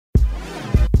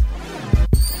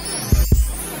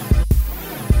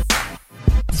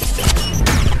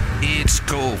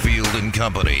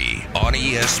Company on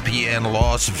ESPN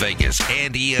Las Vegas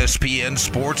and ESPN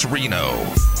Sports Reno.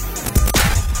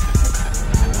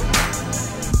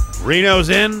 Reno's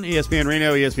in. ESPN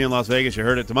Reno, ESPN Las Vegas. You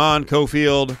heard it. Damon,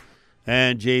 Cofield,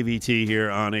 and JVT here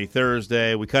on a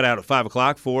Thursday. We cut out at 5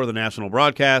 o'clock for the national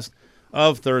broadcast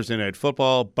of Thursday Night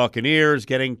Football. Buccaneers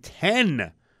getting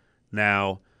 10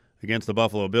 now against the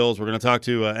Buffalo Bills. We're going to talk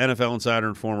to NFL insider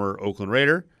and former Oakland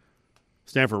Raider,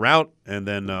 STANFORD ROUTT, and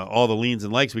then all the leans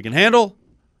and likes we can handle.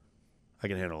 I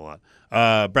can handle a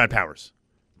lot. Brad Powers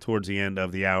towards the end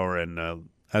of the hour. And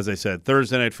as I said,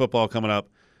 Thursday Night Football coming up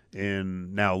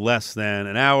in now less than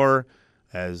an hour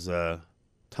as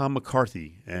Tom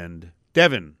McCarthy and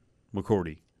Devin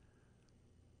McCourty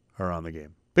are on the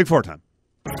game. Big Four time.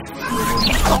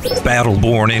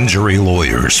 Battleborn Injury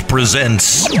Lawyers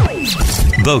presents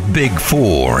The Big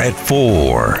Four at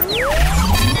 4.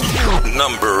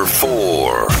 Number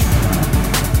 4.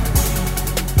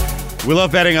 We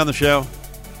love betting on the show,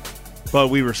 but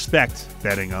we respect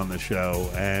betting on the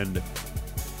show. And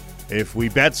if we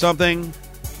bet something,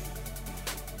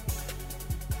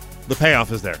 the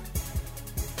payoff is there.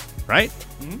 Right?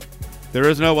 Mm-hmm. There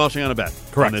is no welching on a bet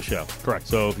on this show. Correct.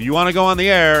 So if you want to go on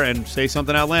the air and say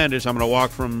something outlandish, I'm going to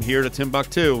walk from here to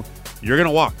Timbuktu, you're going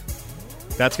to walk.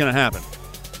 That's going to happen.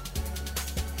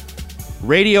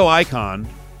 Radio icon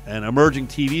and emerging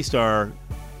TV star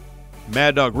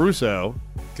Mad Dog Russo,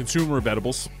 consumer of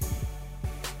edibles,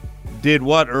 did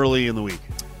what early in the week?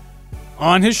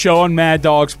 On his show on Mad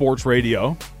Dog Sports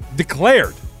Radio,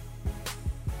 declared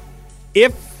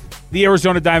if the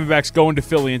Arizona Diamondbacks go into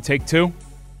Philly and take 2,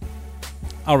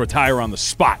 I'll retire on the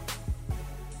spot.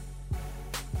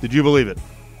 Did you believe it?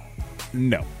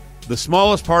 No. The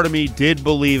smallest part of me did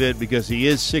believe it because he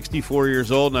is 64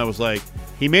 years old, and I was like,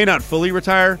 he may not fully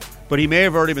retire, but he may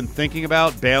have already been thinking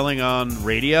about bailing on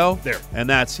radio. There. And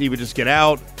he would just get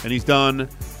out, and he's done,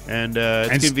 and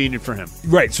it's convenient for him.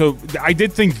 Right, so I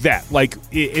did think that. Like,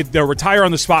 the retire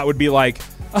on the spot would be like,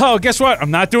 oh, guess what?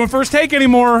 I'm not doing First Take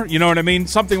anymore. You know what I mean?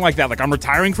 Something like that. Like, I'm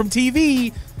retiring from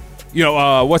TV. You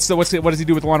know, what does he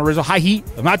do with Alana Rizzo? High Heat.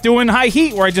 I'm not doing High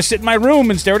Heat where I just sit in my room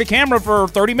and stare at a camera for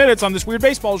 30 minutes on this weird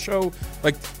baseball show.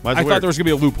 Like, I thought there was going to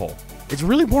be a loophole. It's a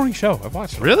really boring show. I've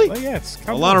watched it. Really? Yeah, it's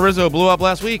kind of Alana boring. Rizzo blew up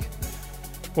last week.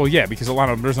 Well, yeah, because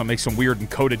Alana Rizzo makes some weird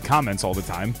encoded comments all the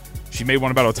time. She made one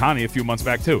about Ohtani a few months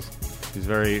back, too. She's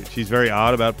very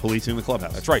odd about policing the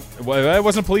clubhouse. That's right. Well, it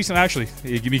wasn't policing, actually.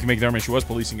 You can make the argument she was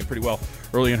policing it pretty well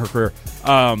early in her career.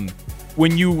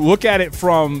 When you look at it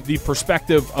from the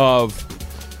perspective of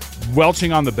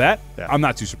welching on the bet, yeah, I'm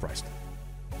not too surprised.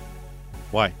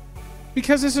 Why?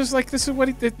 Because this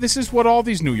is what all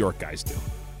these New York guys do.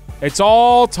 It's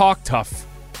all talk tough.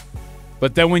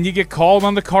 But then when you get called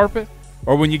on the carpet,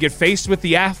 or when you get faced with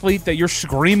the athlete that you're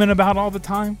screaming about all the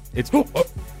time, it's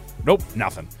nope,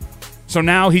 nothing. So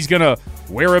now he's going to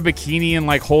wear a bikini and,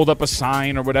 like, hold up a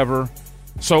sign or whatever.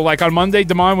 So, like, on Monday,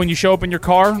 Damon, when you show up in your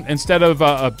car, instead of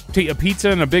a pizza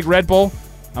and a big Red Bull,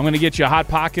 I'm going to get you a Hot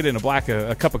Pocket and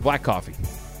a cup of black coffee.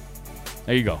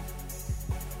 There you go.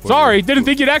 Sorry, didn't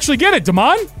think you'd actually get it,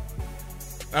 Damon.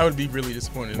 I would be really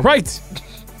disappointed. Right.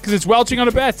 Because it's welching on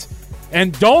a bet.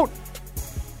 And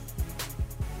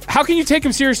how can you take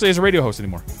him seriously as a radio host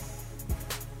anymore?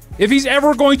 If he's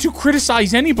ever going to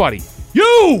criticize anybody,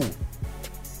 you're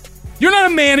not a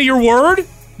man of your word.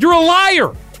 You're a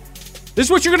liar. This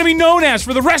is what you're going to be known as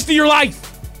for the rest of your life.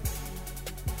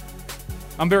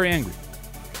 I'm very angry.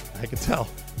 I can tell.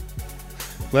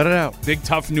 Let it out. Big,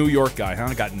 tough New York guy, huh?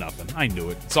 I got nothing. I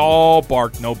knew it. It's all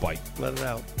bark, no bite. Let it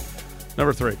out.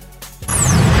 Number 3.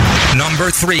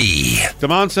 Number 3.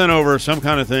 Damon sent over some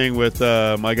kind of thing with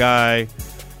my guy,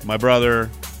 my brother,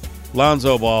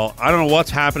 Lonzo Ball. I don't know what's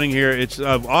happening here. It's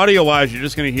audio-wise, you're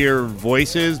just going to hear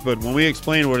voices, but when we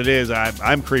explain what it is,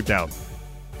 I'm creeped out.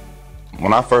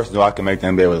 When I first knew I could make the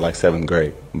NBA was like 7th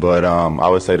grade, but I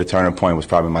would say the turning point was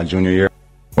probably my junior year.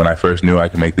 When I first knew I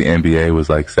could make the NBA was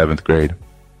like 7th grade,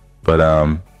 but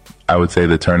I would say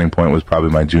the turning point was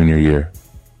probably my junior year.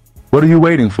 What are you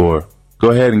waiting for? Go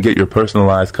ahead and get your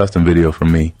personalized custom video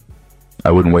from me.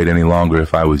 I wouldn't wait any longer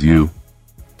if I was you.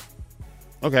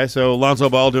 Okay, so Lonzo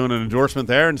Ball doing an endorsement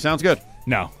there, and sounds good.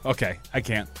 No, okay, I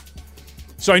can't.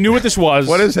 So I knew what this was.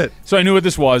 What is it? So I knew what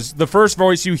this was. The first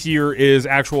voice you hear is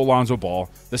actual Lonzo Ball.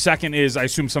 The second is, I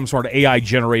assume, some sort of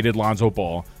AI-generated Lonzo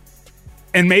Ball.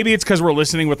 And maybe it's because we're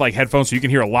listening with, like, headphones, so you can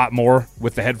hear a lot more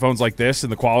with the headphones like this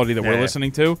and the quality that we're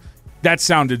listening to. That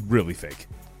sounded really fake.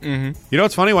 Mm-hmm. You know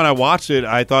what's funny? When I watched it,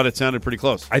 I thought it sounded pretty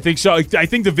close. I think so. I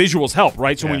think the visuals help,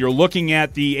 right? So when you're looking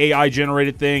at the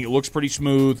AI-generated thing, it looks pretty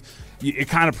smooth. It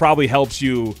kind of probably helps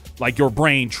you, like your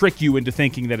brain, trick you into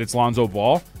thinking that it's Lonzo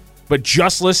Ball. But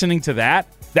just listening to that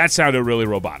sounded really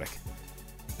robotic.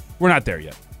 We're not there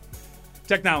yet.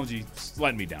 Technology is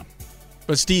letting me down.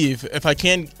 But Steve, if I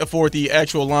can't afford the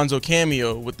actual Alonzo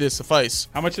cameo, would this suffice?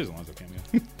 How much is Alonzo cameo?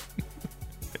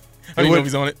 I don't know if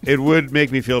he's on it. It would make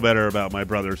me feel better about my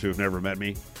brothers who have never met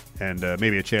me, and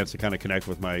maybe a chance to kind of connect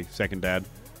with my second dad,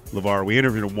 LeVar. We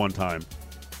interviewed him one time.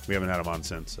 We haven't had him on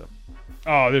since. So.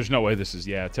 Oh, there's no way this is,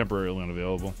 temporarily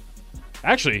unavailable.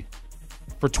 Actually,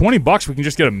 for $20, we can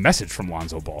just get a message from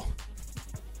Lonzo Ball.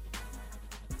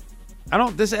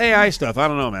 This AI stuff, I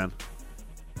don't know, man.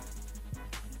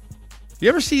 You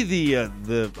ever see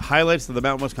the highlights that the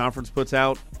Mountain West Conference puts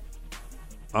out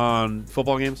on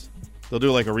football games? They'll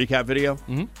do like a recap video.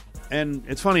 Mm-hmm. And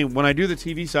it's funny, when I do the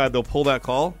TV side, they'll pull that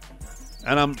call,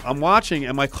 and I'm watching,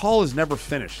 and my call is never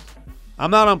finished. I'm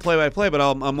not on play-by-play, but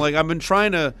I'm like, I've been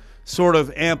trying to sort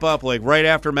of amp up, like right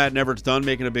after Matt Nevert's done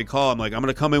making a big call, I'm like, I'm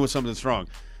going to come in with something strong.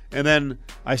 And then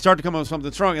I start to come in with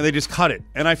something strong, and they just cut it.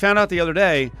 And I found out the other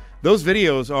day, those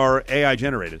videos are AI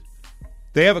generated.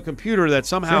 They have a computer that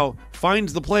somehow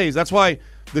finds the plays. That's why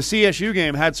the CSU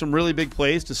game had some really big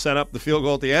plays to set up the field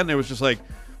goal at the end. It was just like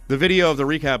the video of the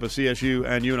recap of CSU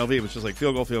and UNLV was just like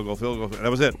field goal, field goal, field goal. That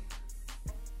was it.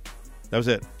 That was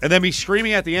it. And then me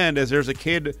screaming at the end as there's a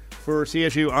kid for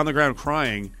CSU on the ground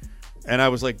crying, and I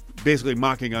was like basically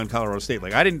mocking on Colorado State.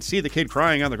 Like, I didn't see the kid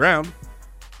crying on the ground.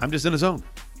 I'm just in a zone.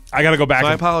 I got to go back. So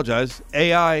I apologize.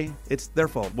 AI, it's their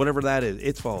fault. Whatever that is,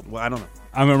 it's fault. Well, I don't know.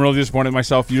 I'm really disappointed in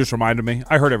myself. You just reminded me.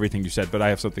 I heard everything you said, but I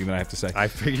have something that I have to say. I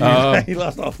figured he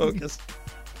lost all focus.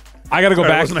 I got to go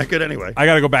back. It wasn't that good anyway. I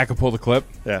got to go back and pull the clip.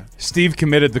 Yeah. Steve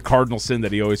committed the cardinal sin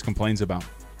that he always complains about.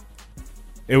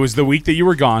 It was the week that you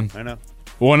were gone. I know.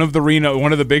 One of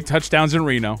the big touchdowns in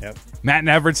Reno. Yep. Matt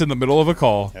Nevert's in the middle of a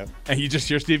call, and you just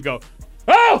hear Steve go,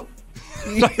 "Oh!"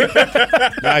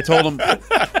 I told him,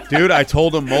 dude, I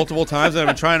told him multiple times that I've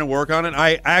been trying to work on it.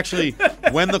 I actually,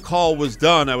 when the call was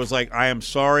done, I was like, I am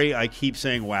sorry. I keep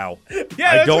saying wow.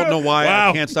 I don't know why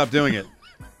I can't stop doing it.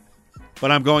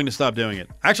 But I'm going to stop doing it.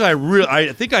 Actually,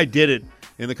 I think I did it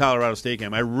in the Colorado State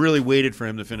game. I really waited for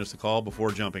him to finish the call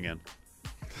before jumping in.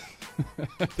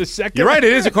 You're right,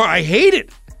 it is a call. I hate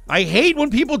it. I hate when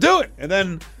people do it. And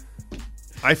then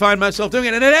I find myself doing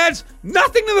it, and it adds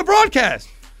nothing to the broadcast.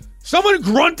 Someone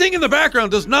grunting in the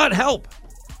background does not help.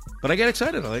 But I get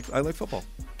excited. I like football.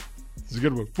 It's a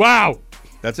good one. Wow.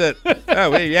 That's it.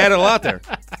 Oh, you added a lot there.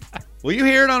 Will you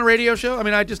hear it on a radio show? I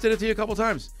mean, I just did it to you a couple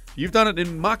times. You've done it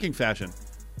in mocking fashion.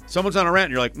 Someone's on a rant,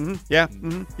 and you're like, yeah,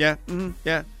 yeah,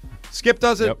 yeah. Skip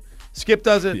does it. Yep. Skip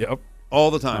does it. Yep.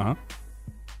 All the time. Uh-huh.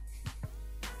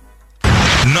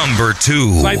 Number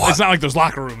 2. It's not like those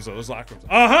locker rooms, though. Those locker rooms.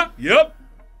 Uh-huh. Yep.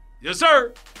 Yes,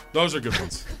 sir. Those are good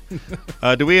ones.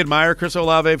 Do we admire Chris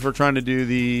Olave for trying to do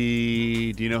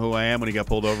the "Do you know who I am" when he got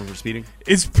pulled over for speeding?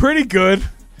 It's pretty good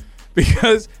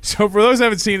because, so for those who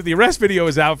haven't seen it, the arrest video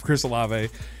is out for Chris Olave.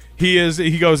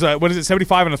 He goes, what is it,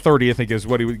 75 and a 30, I think is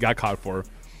what he got caught for.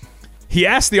 He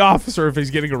asked the officer if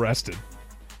he's getting arrested.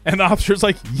 And the officer's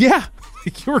like, yeah,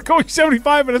 you were going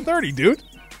 75 and a 30, dude.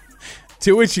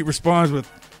 To which he responds with,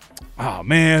 oh,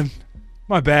 man,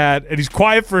 my bad. And he's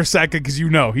quiet for a second because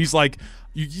he's like,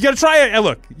 you got to try it.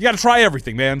 Look, you got to try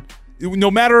everything, man. No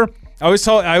matter, I always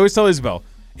tell Isabel,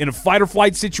 in a fight or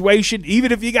flight situation,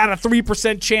 even if you got a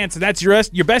 3% chance and that's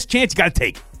your best chance, you got to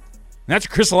take it. And that's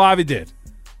what Chris Olave did.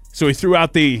 So he threw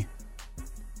out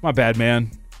my bad,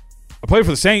 man. I played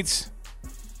for the Saints.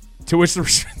 To which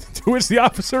the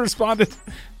officer responded,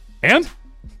 and?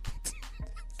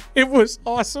 It was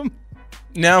awesome.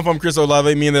 Now if I'm Chris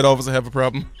Olave, me and that officer have a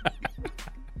problem.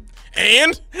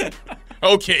 And?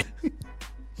 Okay.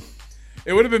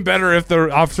 It would have been better if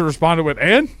the officer responded with,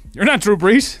 and? You're not Drew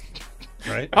Brees.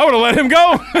 Right. I would have let him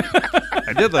go.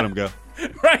 I did let him go.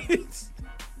 Right.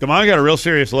 Damon got a real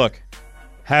serious look.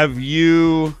 Have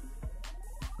you've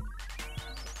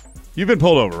been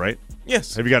pulled over, right?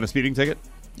 Yes. Have you gotten a speeding ticket?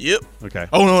 Yep. Okay.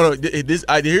 Oh, no.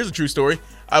 Here's a true story.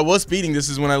 I was speeding. This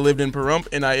is when I lived in Pahrump,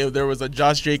 and there was a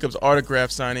Josh Jacobs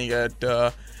autograph signing at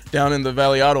down in the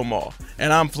Valley Auto Mall.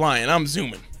 And I'm flying. I'm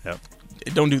zooming. Yep.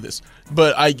 Don't do this.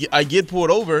 But I get pulled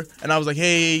over, and I was like,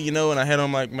 hey, and I had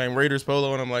on like my Raiders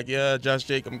polo, and I'm like, yeah,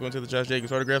 I'm going to the Josh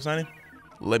Jacobs autograph signing.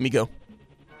 Let me go.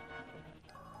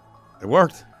 It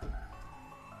worked.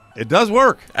 It does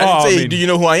work. I didn't say, do you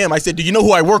know who I am? I said, do you know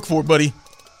who I work for, buddy?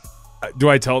 I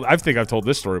think I've told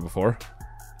this story before.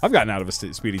 I've gotten out of a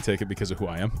speeding ticket because of who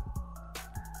I am.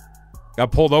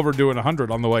 Got pulled over doing 100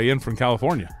 on the way in from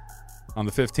California on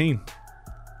the 15.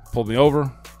 Pulled me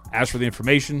over, asked for the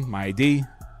information, my ID,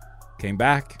 came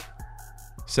back,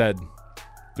 said,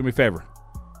 do me a favor,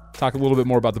 talk a little bit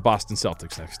more about the Boston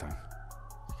Celtics next time.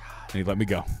 And he let me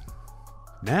go.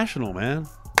 National, man.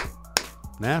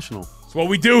 National. That's what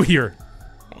we do here.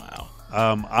 Wow.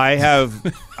 I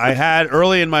had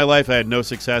early in my life, I had no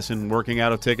success in working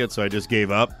out of tickets, so I just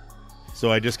gave up.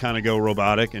 So I just kind of go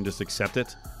robotic and just accept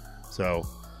it. So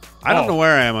I don't know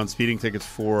where I am on speeding tickets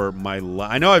for my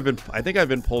life. I think I've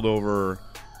been pulled over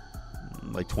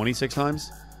like 26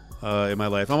 times in my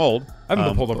life. I'm old. I haven't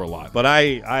been pulled over a lot. But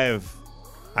I've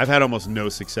had almost no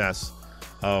success.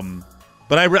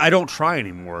 But I don't try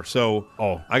anymore. So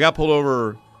I got pulled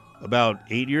over about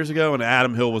 8 years ago, and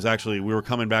Adam Hill was we were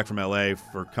coming back from L.A.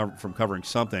 from covering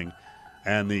something,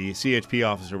 and the CHP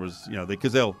officer was,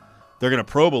 because they're going to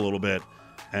probe a little bit,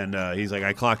 and he's like,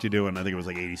 I clocked you doing, I think it was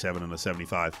like 87 and a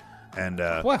 75. And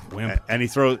and he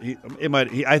throws.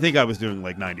 I think I was doing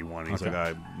like 91. He's like,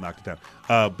 I knocked it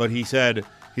down. But he said,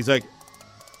 he's like,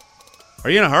 "Are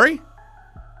you in a hurry?"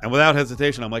 And without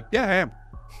hesitation, I'm like, "Yeah, I am."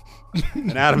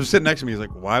 And Adam's sitting next to me. He's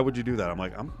like, "Why would you do that?" I'm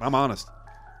like, "I'm honest.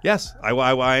 Yes,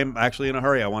 I'm actually in a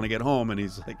hurry. I want to get home." And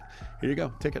he's like, "Here you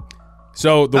go, ticket."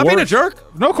 So I'm being a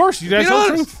jerk. No, of course you guys tell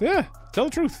the truth. Yeah, tell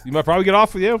the truth. You might probably get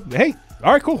off with you. Hey.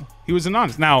 All right, cool. He was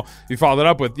honest. Now, you followed it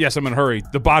up with, yes, I'm in a hurry.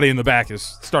 The body in the back is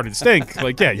starting to stink.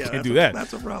 Like, yeah, you can't do that.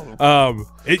 That's a problem.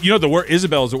 The word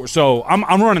Isabel is the word. So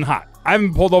I'm running hot. I haven't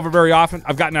been pulled over very often.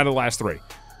 I've gotten out of the last 3.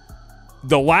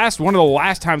 One of the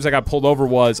last times I got pulled over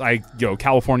was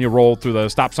California rolled through the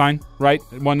stop sign, right,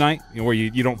 one night, where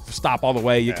you don't stop all the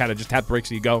way. You kind of just tap the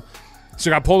brakes and you go. So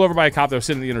I got pulled over by a cop that was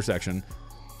sitting at the intersection.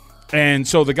 And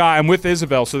so I'm with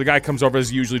Isabel, so the guy comes over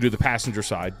as you usually do the passenger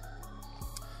side.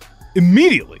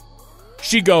 Immediately,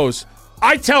 she goes,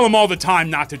 I tell him all the time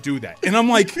not to do that. And I'm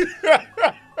like,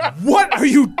 what are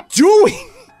you doing?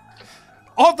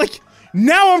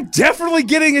 Now I'm definitely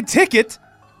getting a ticket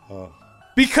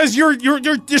because you're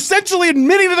essentially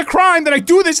admitting to the crime that I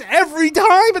do this every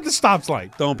time at the stop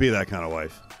light. Don't be that kind of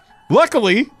wife.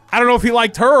 Luckily, I don't know if he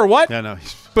liked her or what. Yeah, no.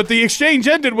 But the exchange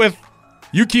ended with,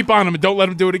 you keep on him and don't let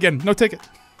him do it again. No ticket.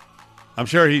 I'm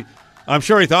sure he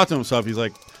thought to himself, he's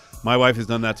like, my wife has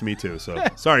done that to me too. So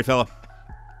sorry, fella.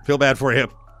 Feel bad for you.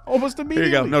 Almost immediately.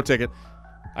 Here you go. No ticket.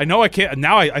 I know I can't.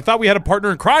 Now I thought we had a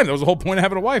partner in crime. That was the whole point of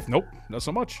having a wife. Nope, not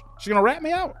so much. She's going to rat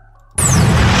me out.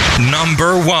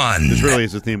 Number 1. This really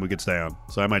is a theme we could stay on.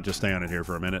 So I might just stay on it here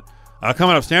for a minute.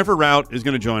 Coming up, Stanford ROUTT is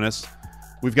going to join us.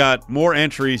 We've got more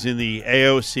entries in the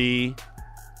AOC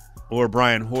or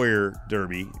Brian Hoyer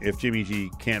Derby if Jimmy G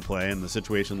can't play in the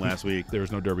situation last week. There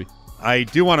was no Derby. I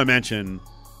do want to mention,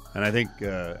 and I think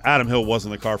Adam Hill was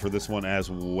in the car for this one as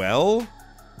well.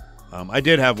 I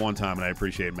did have one time, and I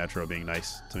appreciate Metro being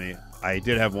nice to me. I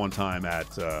did have one time at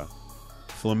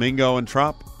Flamingo and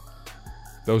Trop.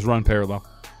 Those run parallel.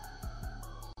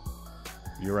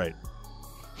 You're right.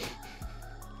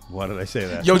 Why did I say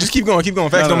that? Yo, just keep going.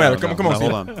 Facts don't matter. Come on,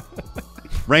 hold on.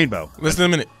 Rainbow. Listen in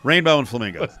a minute. Rainbow and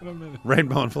Flamingo.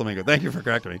 Rainbow and Flamingo. Thank you for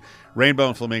correcting me. Rainbow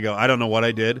and Flamingo. I don't know what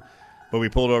I did, but we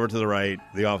pulled over to the right.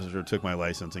 The officer took my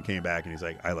license and came back, and he's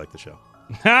like, I like the show.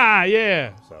 Ha,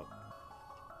 yeah. So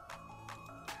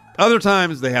other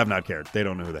times, they have not cared. They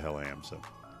don't know who the hell I am, so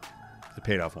it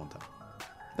paid off one time.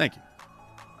 Thank you.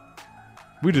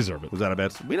 We deserve it. Was that a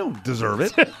bad? We don't deserve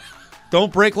it.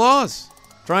 Don't break laws.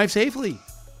 Drive safely.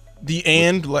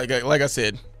 Like I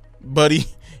said, buddy,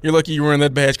 you're lucky you were in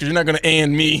that badge because you're not going to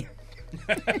and me.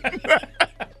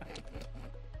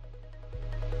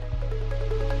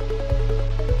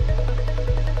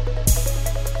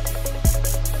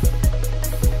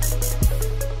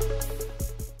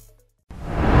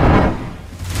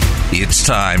 It's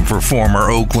time for former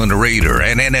Oakland Raider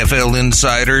and NFL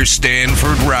insider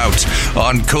Stanford ROUTT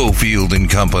on Cofield and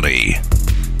Company.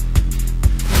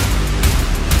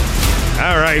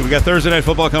 All right, we got Thursday Night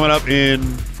Football coming up in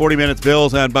 40 minutes.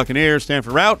 Bills and Buccaneers.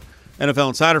 Stanford ROUTT, NFL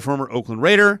insider, former Oakland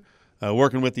Raider,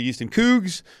 working with the Houston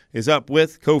Cougs, is up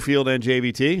with Cofield and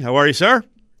JVT. How are you, sir?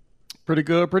 Pretty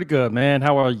good, man.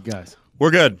 How are you guys? We're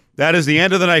good. That is the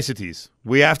end of the niceties.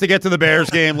 We have to get to the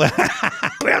Bears game. We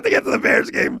have to get to the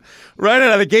Bears game right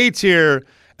out of the gates here.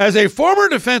 As a former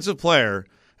defensive player,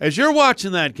 as you're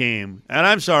watching that game, and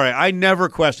I'm sorry, I never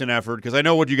question effort because I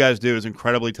know what you guys do is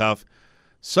incredibly tough.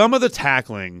 Some of the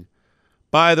tackling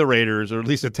by the Raiders, or at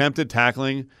least attempted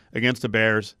tackling against the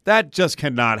Bears, that just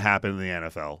cannot happen in the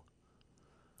NFL.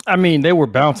 I mean, they were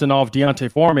bouncing off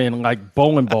Deontay Foreman like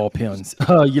bowling ball pins,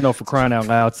 for crying out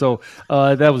loud. So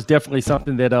that was definitely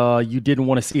something that you didn't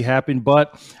want to see happen.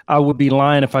 But I would be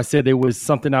lying if I said it was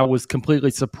something I was completely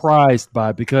surprised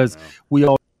by because we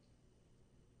all.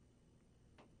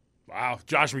 Wow,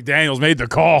 Josh McDaniels made the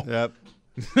call. Yep.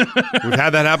 We've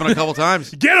had that happen a couple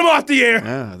times. Get him off the air.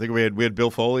 Yeah, I think we had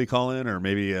Bill Foley call in, or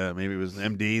maybe it was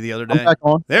MD the other day. I'm back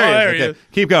on. There he is.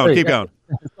 Keep going. Keep going.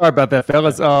 Sorry about that,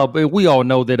 fellas. But we all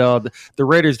know that the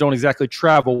Raiders don't exactly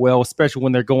travel well, especially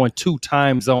when they're going 2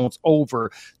 time zones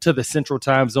over to the Central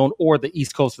Time Zone or the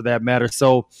East Coast for that matter.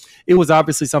 So it was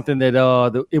obviously something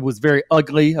that it was very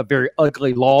ugly, a very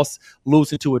ugly loss,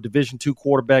 losing to a Division II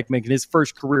quarterback, making his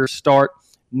first career start.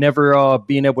 Never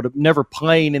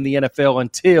playing in the NFL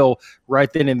until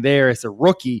right then and there as a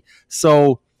rookie.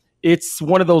 So it's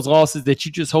one of those losses that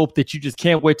you just hope that you just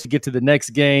can't wait to get to the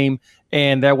next game,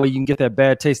 and that way you can get that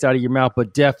bad taste out of your mouth.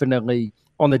 But definitely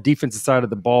on the defensive side of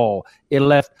the ball, it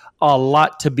left a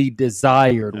lot to be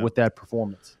desired with that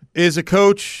performance. Is a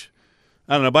coach,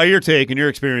 I don't know, by your take and your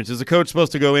experience, is a coach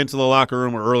supposed to go into the locker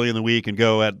room early in the week and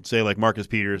go at, say, like Marcus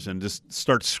Peters and just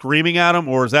start screaming at him,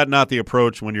 or is that not the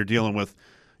approach when you're dealing with,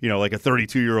 like a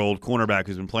 32-year-old cornerback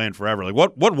who's been playing forever? Like,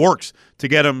 what works to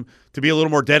get him to be a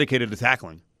little more dedicated to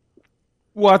tackling?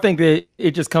 Well, I think that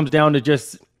it just comes down to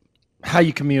just how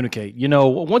you communicate.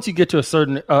 Once you get to a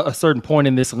certain point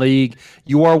in this league,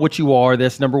 you are what you are.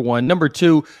 That's number one. Number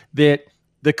two, that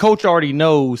the coach already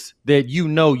knows that you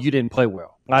didn't play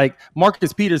well. Like,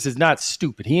 Marcus Peters is not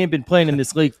stupid. He ain't been playing in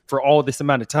this league for all this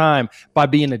amount of time by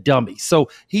being a dummy. So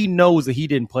he knows that he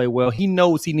didn't play well. He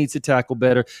knows he needs to tackle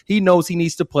better. He knows he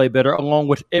needs to play better along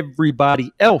with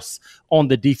everybody else on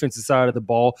the defensive side of the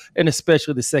ball, and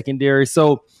especially the secondary.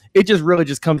 So it just really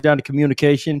just comes down to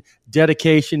communication,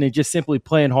 dedication, and just simply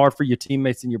playing hard for your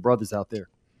teammates and your brothers out there.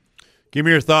 Give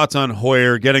me your thoughts on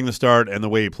Hoyer getting the start and the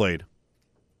way he played.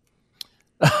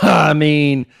 I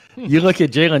mean, you look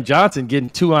at Jalen Johnson getting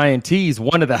 2 INTs,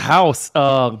 one at the house,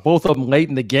 both of them late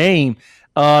in the game.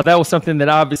 That was something that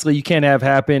obviously you can't have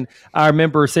happen. I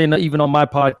remember saying even on my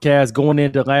podcast going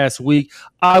into last week,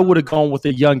 I would have gone with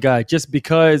a young guy just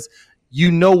because you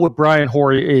know what Brian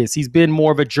Hoyer is. He's been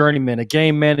more of a journeyman, a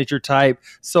game manager type.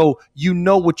 So you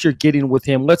know what you're getting with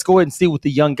him. Let's go ahead and see what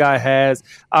the young guy has.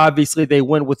 Obviously, they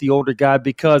went with the older guy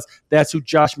because that's who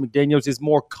Josh McDaniels is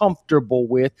more comfortable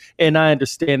with, and I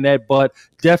understand that, but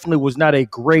definitely was not a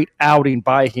great outing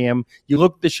by him. You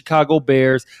look at the Chicago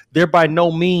Bears. They're by no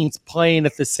means playing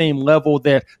at the same level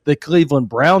that the Cleveland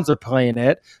Browns are playing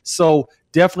at. So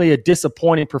definitely a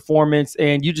disappointing performance,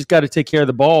 and you just got to take care of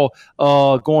the ball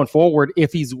going forward.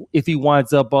 If he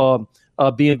winds up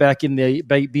being back in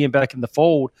the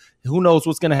fold, who knows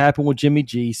what's going to happen with Jimmy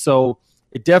G? So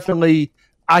it definitely,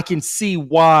 I can see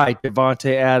why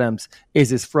Devontae Adams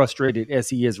is as frustrated as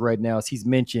he is right now, as he's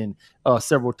mentioned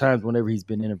several times whenever he's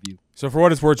been interviewed. So for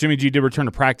what it's worth, Jimmy G did return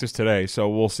to practice today, so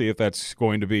we'll see if that's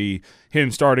going to be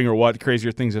him starting or what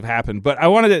crazier things have happened. But I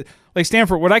wanted to,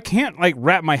 Stanford, what I can't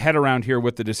wrap my head around here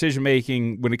with the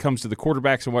decision-making when it comes to the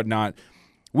quarterbacks and whatnot,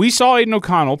 we saw Aiden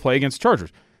O'Connell play against the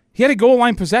Chargers. He had a goal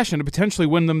line possession to potentially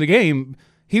win them the game.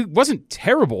 He wasn't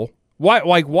terrible.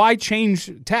 Why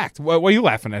change tact? What are you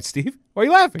laughing at, Steve? Why are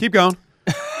you laughing? Keep going.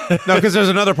 No, because there's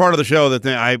another part of the show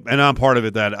and I'm part of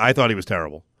it, that I thought he was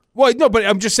terrible. Well, no, but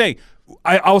I'm just saying,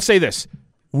 I'll say this.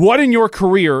 What in your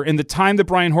career, in the time that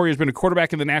Brian Hoyer has been a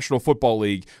quarterback in the National Football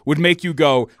League, would make you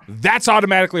go, that's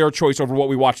automatically our choice over what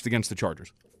we watched against the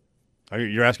Chargers?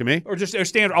 You're asking me? Or just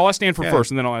I'll ask Stanford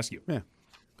first, and then I'll ask you. Yeah.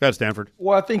 Go ahead, Stanford.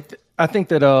 Well, I think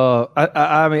that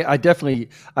I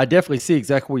definitely see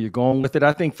exactly where you're going with it.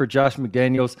 I think for Josh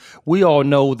McDaniels, we all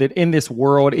know that in this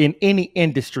world, in any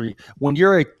industry, when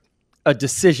you're a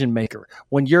decision maker,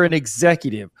 when you're an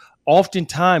executive,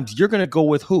 oftentimes you're going to go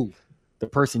with who? The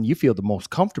person you feel the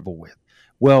most comfortable with.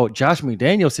 Well, Josh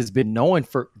McDaniels has been known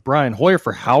for Brian Hoyer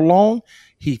for how long?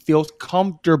 He feels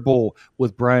comfortable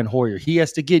with Brian Hoyer. He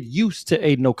has to get used to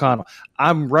Aiden O'Connell.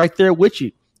 I'm right there with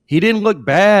you. He didn't look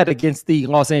bad against the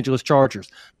Los Angeles Chargers,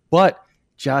 but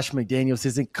Josh McDaniels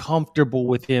isn't comfortable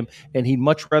with him, and he'd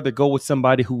much rather go with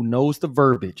somebody who knows the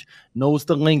verbiage, knows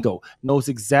the lingo, knows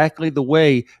exactly the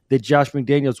way that Josh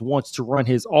McDaniels wants to run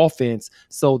his offense.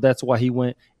 So that's why he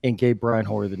went and gave Brian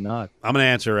Hoyer the nod. I'm going to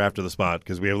answer after the spot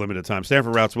because we have limited time.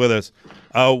 Stanford Rout's with us.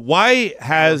 Why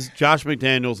has Josh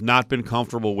McDaniels not been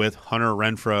comfortable with Hunter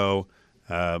Renfrow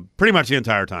pretty much the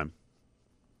entire time?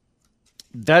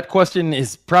 That question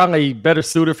is probably better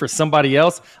suited for somebody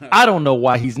else. I don't know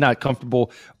why he's not comfortable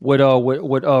with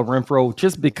Renfrow,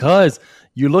 just because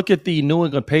you look at the New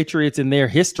England Patriots and their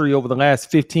history over the last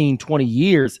 15, 20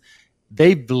 years,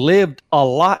 they've lived a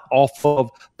lot off of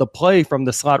the play from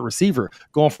the slot receiver,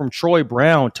 going from Troy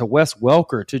Brown to Wes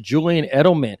Welker to Julian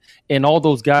Edelman and all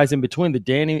those guys in between, the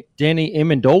Danny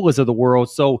Amendolas of the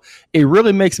world. So it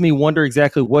really makes me wonder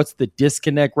exactly what's the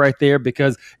disconnect right there,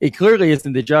 because it clearly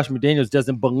isn't that Josh McDaniels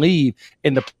doesn't believe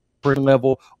in the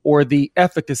level or the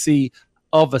efficacy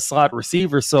of a slot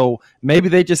receiver. So maybe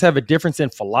they just have a difference in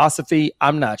philosophy.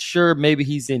 I'm not sure. Maybe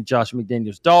he's in Josh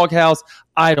McDaniels' doghouse.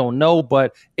 I don't know,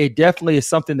 but it definitely is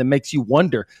something that makes you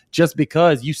wonder, just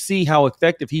because you see how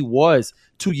effective he was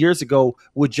 2 years ago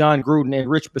with John Gruden and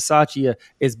Rich Bisaccia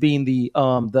as being the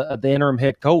interim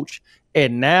head coach.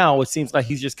 And now it seems like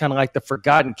he's just kind of like the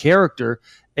forgotten character,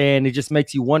 and it just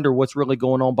makes you wonder what's really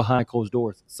going on behind closed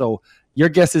doors. So your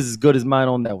guess is as good as mine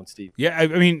on that one, Steve. Yeah, I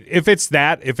mean, if it's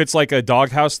like a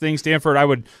doghouse thing,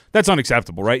 Stanford, that's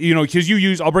unacceptable, right?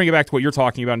 Because I'll bring it back to what you're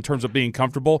talking about in terms of being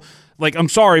comfortable. Like, I'm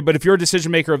sorry, but if you're a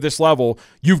decision maker of this level,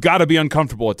 you've got to be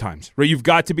uncomfortable at times, right? You've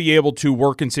got to be able to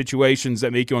work in situations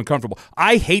that make you uncomfortable.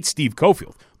 I hate Steve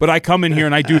Cofield, but I come in here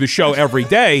and I do the show every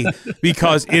day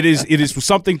because it is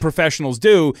something professionals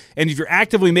do. And if you're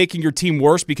actively making your team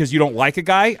worse because you don't like a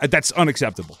guy, that's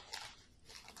unacceptable.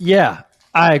 Yeah,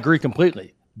 I agree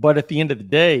completely. But at the end of the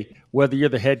day, whether you're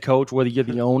the head coach, whether you're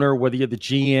the owner, whether you're the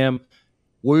GM,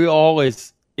 we all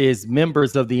as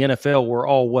members of the NFL, we're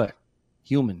all what?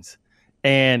 Humans.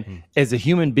 And as a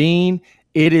human being,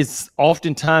 it is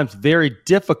oftentimes very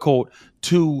difficult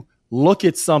to look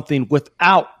at something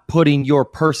without putting your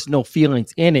personal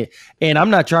feelings in it. And I'm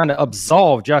not trying to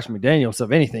absolve Josh McDaniels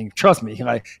of anything. Trust me,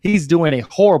 like, he's doing a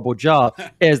horrible job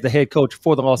as the head coach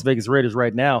for the Las Vegas Raiders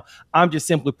right now. I'm just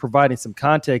simply providing some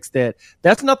context that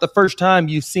that's not the first time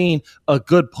you've seen a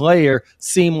good player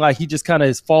seem like he just kind of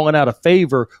is falling out of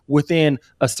favor within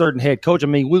a certain head coach. I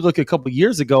mean, we look a couple of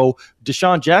years ago,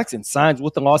 Deshaun Jackson signs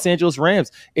with the Los Angeles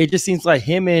Rams. It just seems like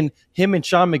him and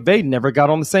Sean McVay never got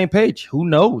on the same page. Who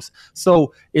knows?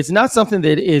 So it's not something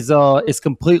that is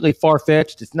completely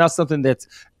far-fetched. It's not something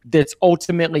that's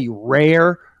ultimately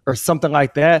rare or something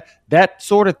like that. That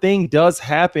sort of thing does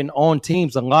happen on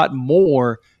teams a lot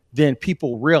more than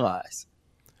people realize.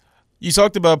 You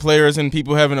talked about players and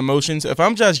people having emotions. If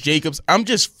I'm Josh Jacobs, I'm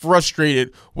just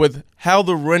frustrated with how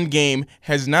the run game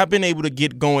has not been able to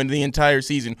get going the entire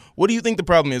season. What do you think the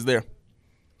problem is there?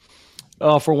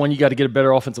 For one, you got to get a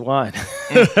better offensive line.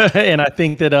 And I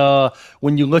think that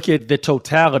when you look at the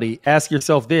totality, ask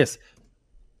yourself this.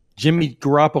 Jimmy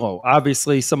Garoppolo,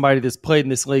 obviously somebody that's played in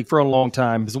this league for a long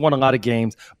time, has won a lot of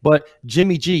games, but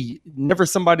Jimmy G, never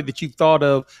somebody that you've thought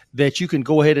of that you can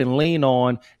go ahead and lean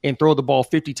on and throw the ball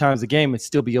 50 times a game and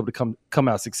still be able to come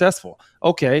out successful.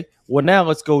 Okay, well, now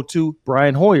let's go to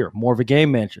Brian Hoyer, more of a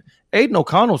game manager. Aiden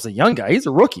O'Connell's a young guy. He's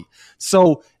a rookie.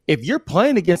 So if you're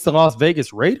playing against the Las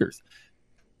Vegas Raiders,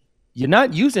 you're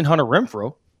not using Hunter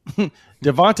Renfrow.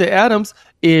 Devontae Adams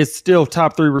is still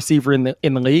top 3 receiver in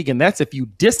the league, and that's if you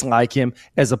dislike him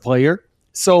as a player.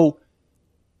 So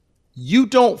you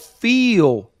don't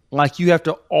feel like you have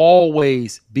to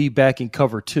always be back in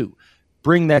cover 2.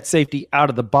 Bring that safety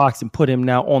out of the box and put him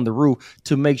now on the roof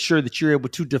to make sure that you're able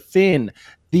to defend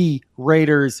the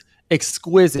Raiders'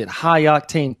 exquisite,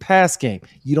 high-octane pass game.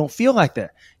 You don't feel like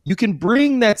that. You can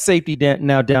bring that safety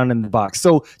now down in the box.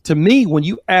 So to me, when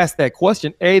you ask that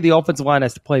question, the offensive line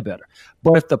has to play better.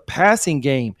 But if the passing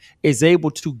game is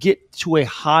able to get to a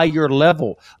higher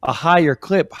level, a higher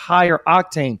clip, higher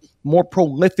octane, more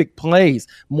prolific plays,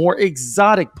 more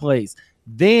exotic plays,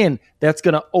 then that's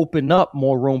going to open up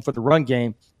more room for the run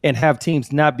game and have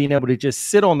teams not being able to just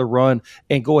sit on the run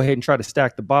and go ahead and try to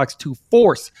stack the box to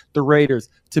force the Raiders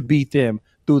to beat them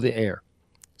through the air.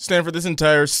 Stanford, this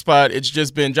entire spot, it's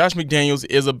just been Josh McDaniels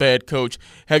is a bad coach.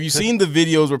 Have you seen the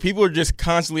videos where people are just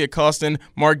constantly accosting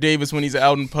Mark Davis when he's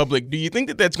out in public? Do you think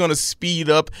that that's going to speed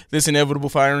up this inevitable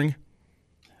firing?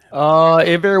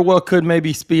 It very well could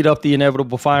maybe speed up the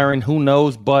inevitable firing. Who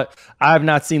knows? But I have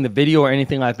not seen the video or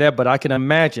anything like that. But I can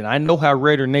imagine. I know how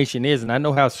Raider Nation is, and I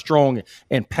know how strong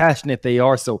and passionate they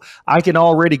are. So I can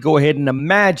already go ahead and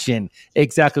imagine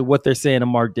exactly what they're saying to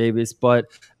Mark Davis. But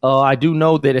I do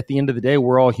know that at the end of the day,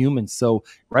 we're all humans. So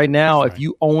right now, if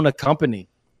you own a company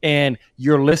and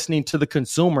you're listening to the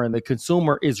consumer, and the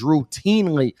consumer is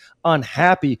routinely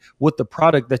unhappy with the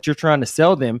product that you're trying to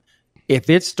sell them, if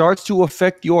it starts to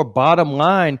affect your bottom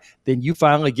line, then you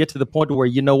finally get to the point where,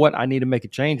 you know what, I need to make a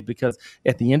change, because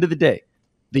at the end of the day,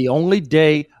 the only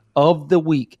day of the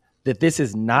week that this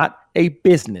is not a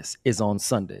business is on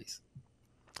Sundays.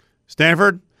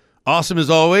 Stanford, awesome as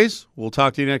always. We'll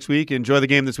talk to you next week. Enjoy the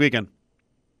game this weekend.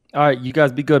 All right, you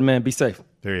guys be good, man. Be safe.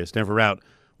 There he is, Stanford ROUTT.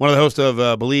 One of the hosts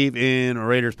of Believe in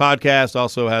Raiders podcast,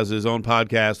 also has his own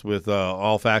podcast with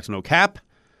All Facts, No Cap.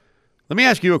 Let me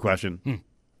ask you a question.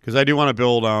 Because I do want to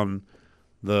build on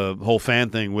the whole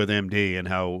fan thing with MD and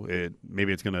how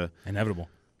maybe it's going to – Inevitable.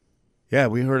 Yeah,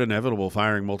 we heard inevitable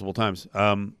firing multiple times.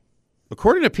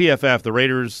 According to PFF, the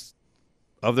Raiders,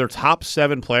 of their top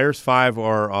 7 players, 5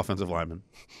 are offensive linemen.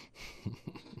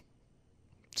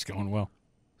 It's going well.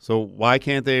 So why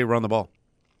can't they run the ball?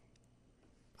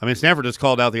 I mean, Stanford just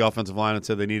called out the offensive line and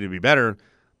said they need to be better.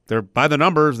 They're by the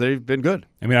numbers, they've been good.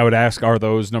 I mean, I would ask, are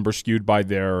those numbers skewed by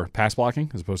their pass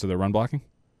blocking as opposed to their run blocking?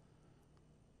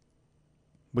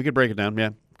 We could break it down,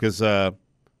 yeah, because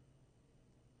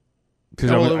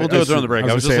Because we'll do it during the break.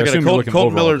 I was just looking at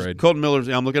Colton Miller's.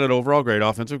 I'm looking at overall grade,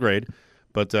 offensive grade,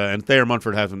 but and Thayer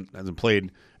Munford hasn't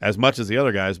played as much as the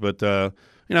other guys, but a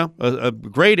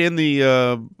grade in the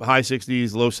high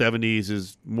 60s, low 70s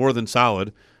is more than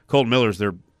solid. Colton Miller's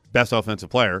their best offensive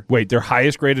player. Wait, their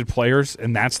highest graded players,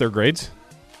 and that's their grades?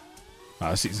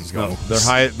 Season's go.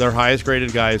 Their highest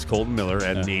graded guy is Colton Miller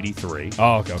at an 83.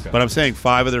 Oh, okay. But I'm saying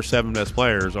 5 of their 7 best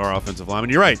players are offensive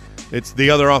linemen. You're right. It's the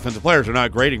other offensive players are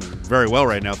not grading very well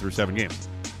right now through 7 games.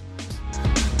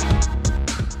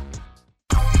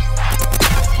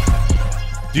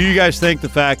 Do you guys think the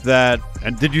fact that,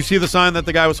 and did you see the sign that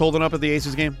the guy was holding up at the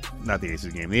Aces game? Not the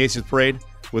Aces game, the Aces parade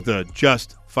with the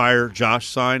Just Fire Josh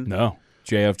sign? No,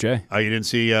 JFJ. You didn't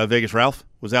see Vegas Ralph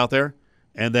was out there?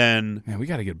 And then man, we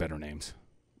got to get better names.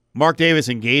 Mark Davis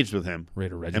engaged with him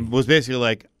Raider Reggie. And was basically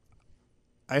like,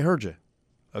 I heard you.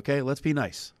 Okay, let's be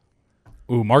nice.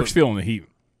 Ooh, Mark's feeling the heat.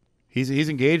 He's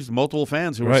engaged multiple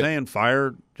fans who were saying,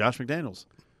 fire Josh McDaniels.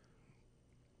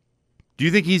 Do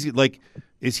you think he's like,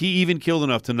 is he even killed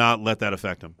enough to not let that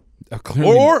affect him?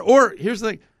 Or here's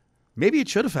the thing, maybe it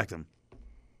should affect him.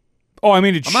 Oh, I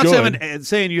mean, I'm not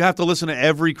saying you have to listen to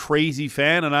every crazy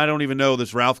fan, and I don't even know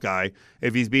this Ralph guy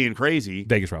if he's being crazy.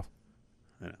 Vegas Ralph.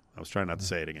 I was trying not to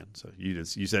say it again. So you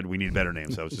said we need better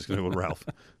names, so I was just going to go with Ralph.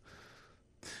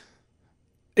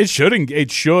 It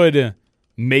should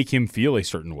make him feel a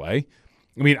certain way.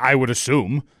 I mean, I would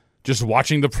assume just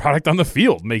watching the product on the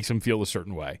field makes him feel a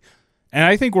certain way. And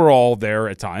I think we're all there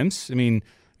at times. I mean,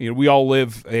 we all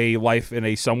live a life in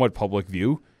a somewhat public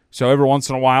view. So every once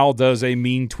in a while, does a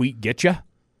mean tweet get you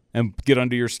and get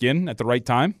under your skin at the right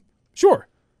time? Sure.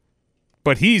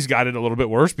 But he's got it a little bit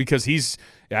worse because he's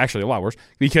actually a lot worse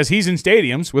because he's in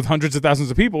stadiums with hundreds of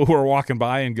thousands of people who are walking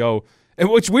by and go. And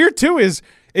what's weird too is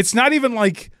it's not even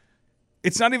like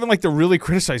they're really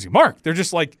criticizing Mark. They're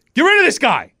just like, get rid of this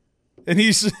guy, and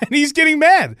he's getting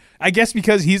mad. I guess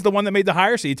because he's the one that made the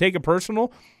hire, so you take it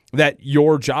personal that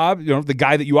your job, the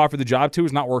guy that you offered the job to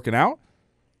is not working out.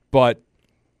 But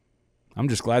I'm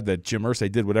just glad that Jim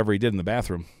Irsay did whatever he did in the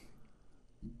bathroom.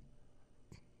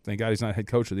 Thank God he's not head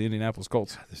coach of the Indianapolis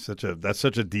Colts. That's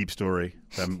such a deep story.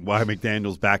 Why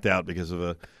McDaniels backed out because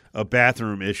of a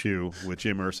bathroom issue with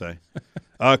Jim Irsay.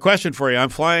 Question for you. I'm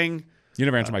flying. You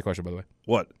never answered my question, by the way.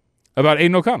 What? About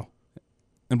Aiden O'Connell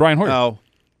and Brian Hoyer. Oh.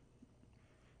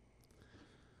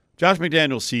 Josh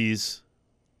McDaniels sees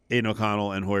Aiden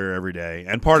O'Connell and Hoyer every day,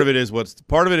 and part of it is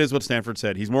what Stanford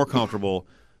said. He's more comfortable.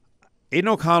 Aiden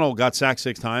O'Connell got sacked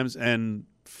 6 times, and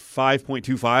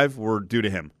 5.25 were due to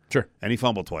him. Sure. And he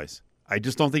fumbled twice. I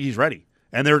just don't think he's ready.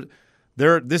 And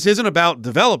this isn't about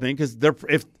developing because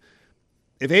if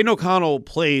Aiden O'Connell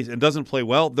plays and doesn't play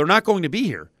well, they're not going to be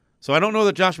here. So I don't know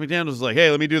that Josh McDaniels is like,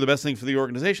 hey, let me do the best thing for the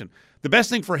organization. The best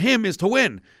thing for him is to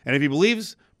win. And if he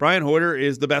believes Brian Hoyer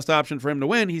is the best option for him to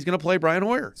win, he's going to play Brian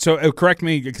Hoyer. So correct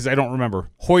me because I don't remember.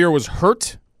 Hoyer was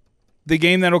hurt the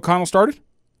game that O'Connell started?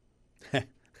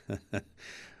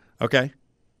 Okay.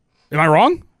 Am I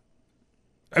wrong?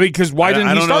 I mean, because why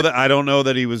didn't he start? I don't know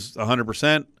that he was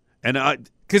 100%. And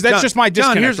because that's just my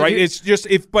disconnect, right? It's just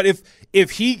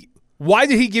why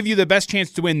did he give you the best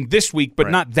chance to win this week, but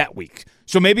not that week?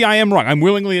 So maybe I am wrong. I'm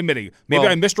willingly admitting. Maybe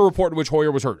I missed a report in which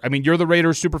Hoyer was hurt. I mean, you're the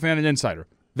Raiders superfan and insider.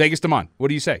 Vegas Damon, what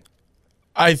do you say?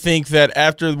 I think that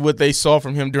after what they saw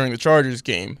from him during the Chargers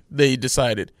game, they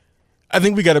decided, I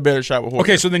think we got a better shot with Hoyer.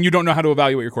 Okay, so then you don't know how to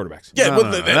evaluate your quarterbacks. Yeah,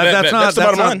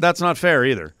 that's not fair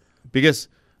either. Because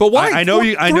but why? I know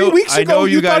you. 3 weeks ago,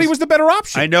 you thought he was the better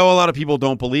option. I know a lot of people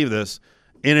don't believe this.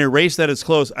 In a race that is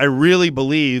close, I really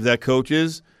believe that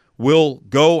coaches will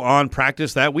go on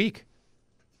practice that week.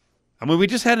 I mean, we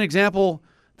just had an example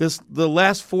the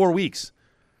last 4 weeks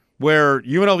where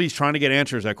UNLV's trying to get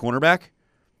answers at cornerback,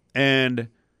 and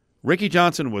Ricky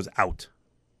Johnson was out.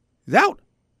 He's out.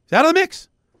 He's out of the mix.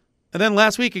 And then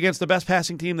last week against the best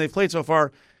passing team they've played so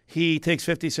far, he takes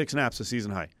 56 snaps a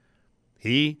season high.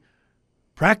 He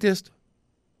practiced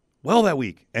well that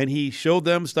week, and he showed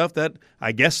them stuff that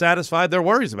I guess satisfied their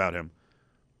worries about him.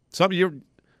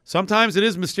 Sometimes it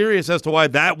is mysterious as to why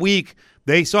that week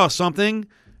they saw something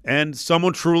and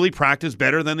someone truly practiced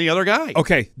better than the other guy.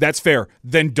 Okay, that's fair.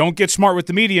 Then don't get smart with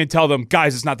the media and tell them,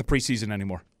 guys, it's not the preseason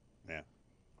anymore. Yeah.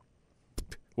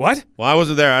 What? Well, I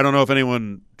wasn't there. I don't know if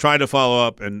anyone tried to follow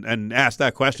up and ask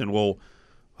that question. Well,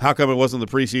 How come it wasn't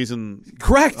the preseason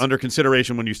Correct. under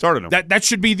consideration when you started him? That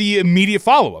should be the immediate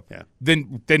follow-up. Yeah.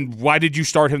 Then why did you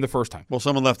start him the first time? Well,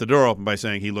 someone left the door open by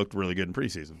saying he looked really good in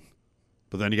preseason.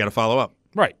 But then you got to follow up.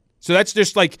 Right. So that's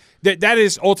just like that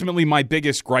is ultimately my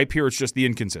biggest gripe here. It's just the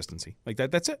inconsistency. Like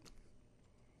that's it.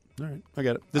 All right, I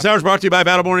get it. This hour is brought to you by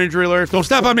Battleborn Injury Lawyers. Don't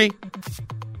step on me.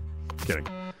 Kidding.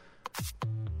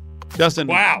 Justin.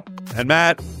 Wow. And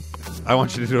Matt, I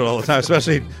want you to do it all the time,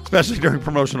 especially during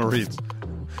promotional reads.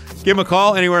 Give them a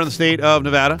call anywhere in the state of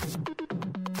Nevada.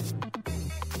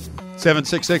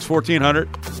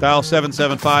 766-1400. Dial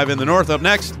 775 in the north. Up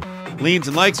next, Leans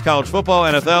and Likes, college football,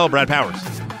 NFL, Brad Powers.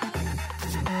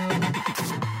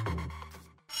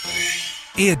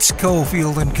 It's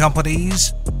Cofield and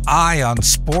Company's Eye on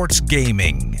Sports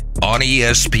Gaming on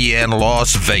ESPN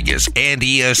Las Vegas and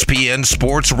ESPN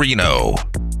Sports Reno. All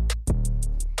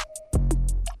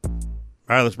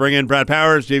right, let's bring in Brad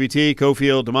Powers, JVT,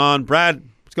 Cofield, Damon. Brad,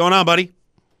 what's going on, buddy?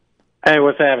 Hey,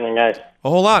 what's happening, guys? A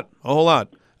whole lot.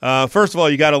 First of all,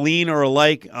 you got a lean or a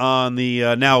like on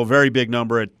the now very big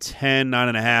number at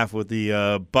 9.5 with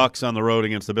the Bucks on the road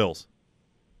against the Bills.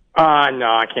 No,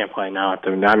 I can't play now.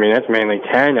 I mean, it's mainly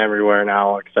 10 everywhere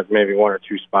now, except maybe one or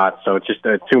two spots. So it's just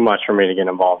too much for me to get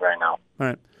involved right now. All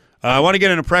right. I want to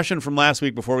get an impression from last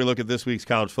week before we look at this week's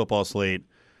college football slate.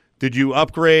 Did you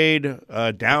upgrade,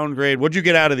 downgrade? What did you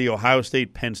get out of the Ohio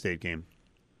State-Penn State game?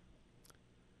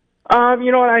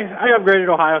 You know what? I upgraded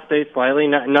Ohio State slightly.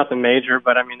 Nothing major,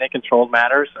 but, I mean, they controlled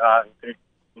matters.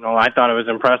 You know, I thought it was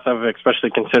impressive, especially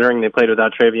considering they played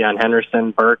without Travion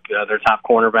Henderson, Burke, their top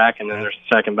cornerback, and then their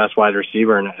second best wide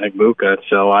receiver in Egbuka.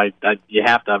 So you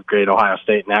have to upgrade Ohio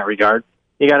State in that regard.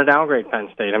 You got to downgrade Penn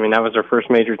State. I mean, that was their first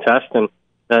major test, and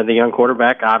the young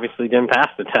quarterback obviously didn't pass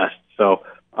the test. So,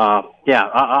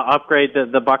 upgrade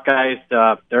the Buckeyes.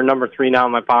 They're number 3 now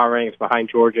in my power rankings behind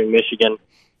Georgia and Michigan.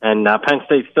 And Penn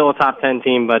State's still a top 10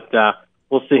 team, but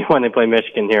we'll see when they play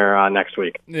Michigan here next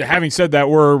week. Having said that,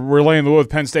 we're laying the wood with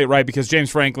Penn State, right? Because James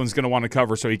Franklin's going to want to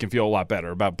cover so he can feel a lot better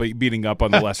about beating up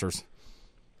on the lessers.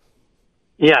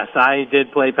 Yes, I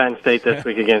did play Penn State this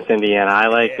week against Indiana. I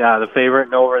like the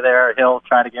favorite over there. He'll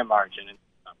try to get margin.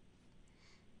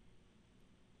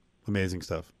 Amazing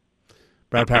stuff.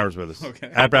 Brad Powers with us. Okay.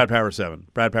 At Brad Powers 7.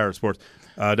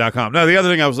 BradPowersports.com. No, the other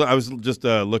thing I was just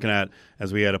looking at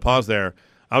as we had a pause there,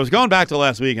 I was going back to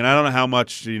last week, and I don't know how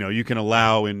much you can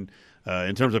allow in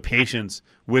terms of patience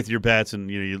with your bets. And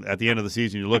you, at the end of the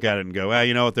season, you look at it and go,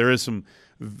 you know what? There is some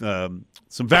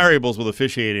variables with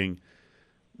officiating.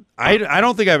 I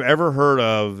don't think I've ever heard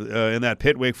of in that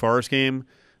Pitt Wake Forest game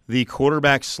the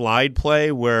quarterback slide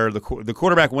play where the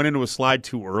quarterback went into a slide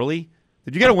too early.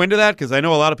 Did you get a wind of that? Because I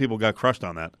know a lot of people got crushed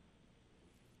on that.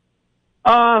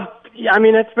 Yeah, I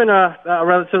mean, it's been a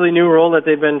relatively new rule that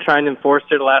they've been trying to enforce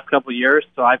here the last couple of years.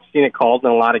 So I've seen it called in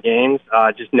a lot of games,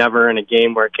 just never in a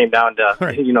game where it came down to,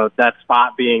 that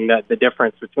spot being the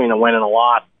difference between a win and a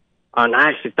loss. And I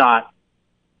actually thought,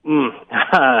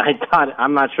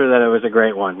 I'm not sure that it was a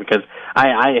great one because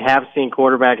I have seen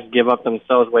quarterbacks give up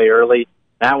themselves way early.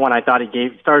 That one I thought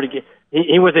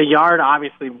he was a yard,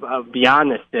 obviously,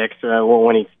 beyond the sticks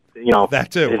when he,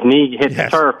 that too. his knee hit the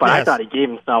turf, but I thought he gave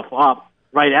himself up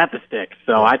right at the sticks.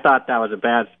 So I thought that was a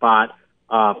bad spot.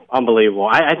 Unbelievable.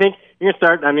 I think you're going to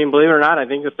start, believe it or not, I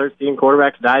think you'll start seeing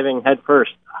quarterbacks diving head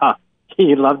first.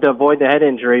 You'd love to avoid the head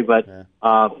injury, but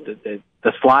the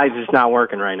slide's just not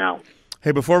working right now.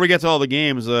 Hey, before we get to all the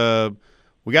games,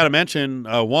 we got to mention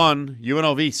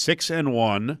UNLV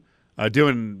 6-1.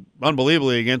 Doing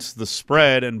unbelievably against the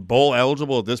spread and bowl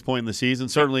eligible at this point in the season,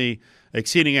 certainly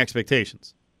exceeding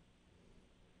expectations.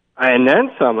 And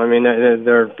then some. I mean,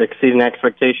 they're exceeding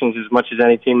expectations as much as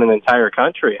any team in the entire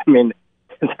country. I mean,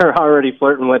 they're already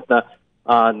flirting with the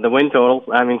win total.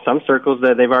 I mean, some circles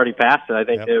that they've already passed it. I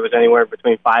think it was anywhere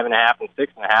between 5.5 and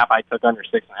 6.5. I took under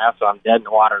 6.5, so I'm dead in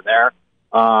the water there.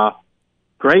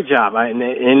 Great job.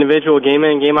 Individual game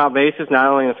in and game out basis, not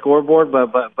only on the scoreboard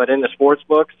but in the sports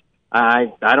books.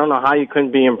 I don't know how you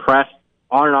couldn't be impressed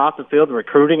on and off the field.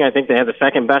 Recruiting, I think they have the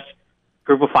second best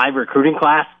group of 5 recruiting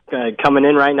class coming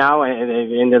in right now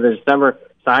into the December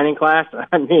signing class.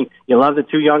 I mean, you love the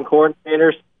 2 young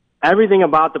coordinators. Everything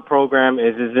about the program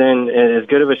is in as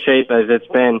good of a shape as it's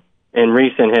been in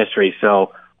recent history.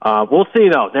 So we'll see,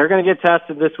 though. They're going to get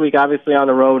tested this week, obviously, on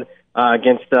the road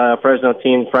against a Fresno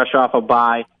team fresh off a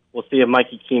bye. We'll see if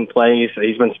Mikey Keene plays.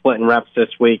 He's been splitting reps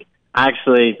this week.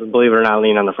 Actually, believe it or not,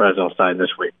 lean on the Fresno side this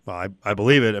week. Well, I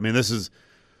believe it. I mean, this is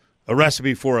a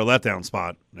recipe for a letdown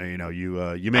spot.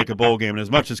 You make a bowl game, and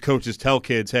as much as coaches tell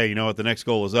kids, hey, you know what, the next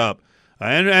goal is up,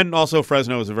 and also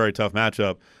Fresno is a very tough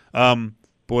matchup.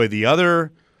 The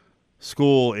other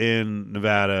school in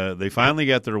Nevada. They finally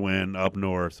get their win up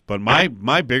north. But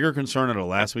my bigger concern at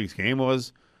last week's game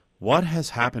was what has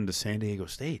happened to San Diego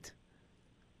State?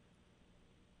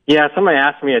 Yeah, somebody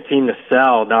asked me a team to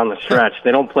sell down the stretch.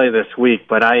 They don't play this week,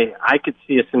 but I could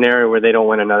see a scenario where they don't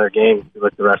win another game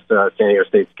with the rest of San Diego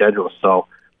State's schedule. So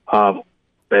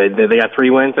they got 3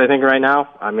 wins, I think, right now.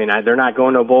 I mean, they're not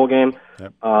going to a bowl game.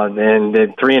 Yep. And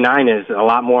 3-9 is a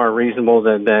lot more reasonable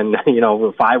than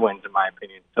 5 wins, in my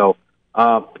opinion. So,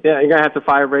 yeah, you're going to have to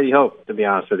fire Brady Hope, to be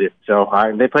honest with you. So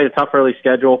they played a tough early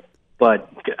schedule, but,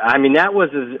 I mean, that was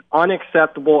as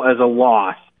unacceptable as a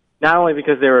loss, not only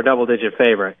because they were a double-digit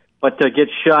favorite, but to get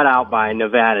shut out by a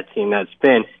Nevada team that's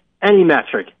been any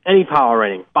metric, any power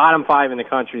rating, bottom 5 in the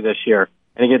country this year,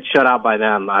 and to get shut out by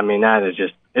them, I mean, that is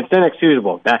just, it's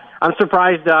inexcusable. I'm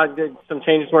surprised some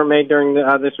changes weren't made during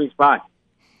this week's bye.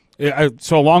 Yeah,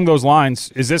 so along those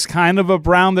lines, is this kind of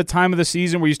around the time of the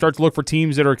season where you start to look for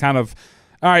teams that are kind of,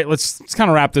 all right, let's kind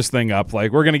of wrap this thing up.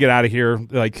 Like, we're going to get out of here.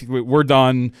 Like, we're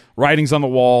done. Writing's on the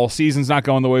wall. Season's not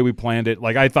going the way we planned it.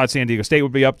 Like, I thought San Diego State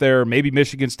would be up there. Maybe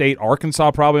Michigan State,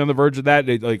 Arkansas probably on the verge of that.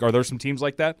 Like, are there some teams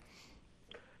like that?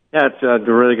 Yeah, it's a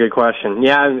really good question.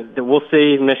 Yeah, we'll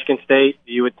see. Michigan State,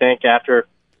 you would think after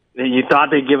you thought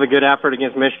they'd give a good effort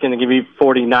against Michigan to give you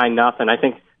 49-0. I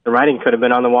think the writing could have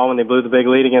been on the wall when they blew the big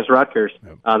lead against Rutgers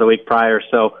the week prior.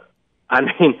 So, I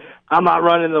mean, I'm not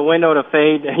running the window to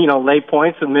fade, late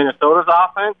points with Minnesota's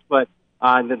offense, but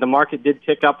the market did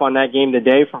tick up on that game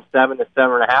today from 7 to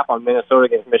 7.5 on Minnesota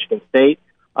against Michigan State.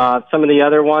 Some of the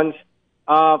other ones,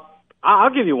 I'll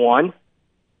give you one.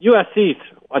 USC's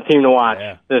a team to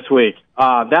watch this week.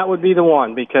 That would be the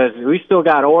one because we still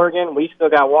got Oregon, we still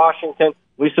got Washington,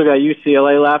 we still got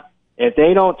UCLA left. If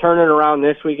they don't turn it around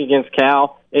this week against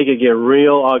Cal, it could get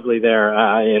real ugly there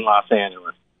in Los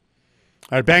Angeles.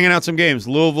 All right, banging out some games.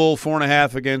 Louisville,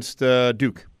 4.5 against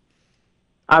Duke.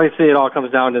 Obviously, it all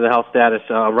comes down to the health status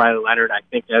of Riley Leonard. I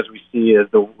think as we see as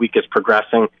the week is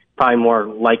progressing, probably more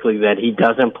likely that he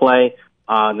doesn't play.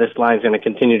 This line's going to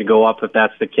continue to go up if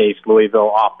that's the case. Louisville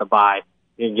off the bye.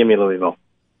 Give me Louisville.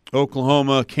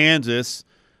 Oklahoma, Kansas.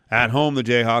 At home, the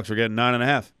Jayhawks are getting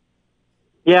 9.5.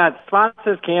 Yeah, the spot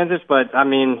says Kansas, but, I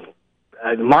mean,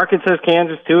 the market says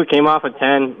Kansas, too. It came off at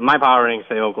 10. My power ratings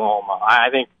say Oklahoma. I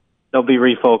think they'll be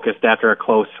refocused after a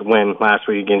close win last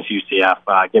week against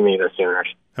UCF. Give me the Sooners.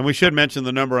 And we should mention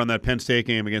the number on that Penn State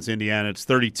game against Indiana. It's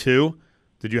 32.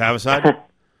 Did you have a side?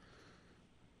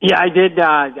 Yeah, I did.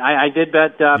 I did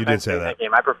bet Penn State that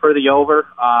game. I prefer the over,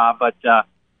 but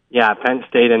yeah, Penn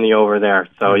State and the over there.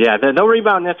 So yeah, they'll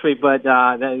rebound this week, but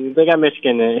they got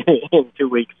Michigan in 2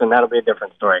 weeks, and that'll be a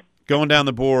different story. Going down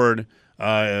the board,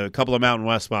 a couple of Mountain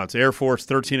West spots. Air Force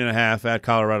 13.5 at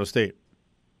Colorado State.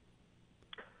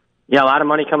 Yeah, a lot of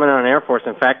money coming on Air Force.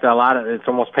 In fact, it's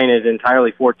almost painted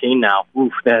entirely 14 now.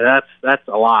 Oof, that's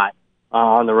a lot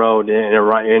on the road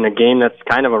in a game that's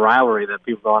kind of a rivalry that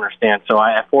people don't understand. So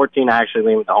at 14, I actually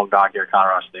lean with the home dog here,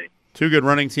 Colorado State. Two good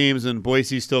running teams, and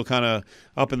Boise's still kind of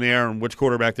up in the air on which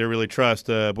quarterback they really trust.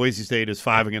 Boise State is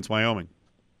 5 against Wyoming.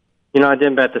 I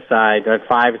didn't bet the side.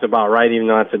 5 is about right, even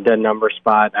though that's a dead number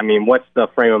spot. I mean, what's the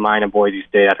frame of mind of Boise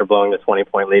State after blowing the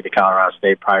 20-point lead to Colorado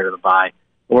State prior to the bye?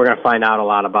 We're going to find out a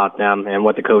lot about them and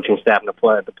what the coaching staff and the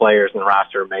players and the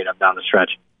roster are made up down the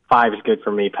stretch. 5 is good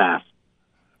for me, pass.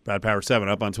 Brad Power 7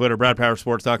 up on Twitter,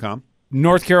 BradPowerSports.com.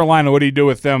 North Carolina, what do you do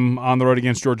with them on the road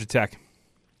against Georgia Tech?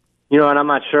 And I'm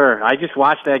not sure. I just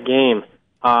watched that game.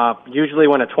 Usually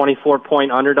when a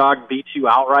 24-point underdog beats you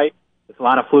outright, there's a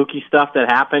lot of fluky stuff that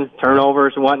happens,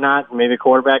 turnovers and whatnot. Maybe a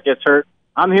quarterback gets hurt.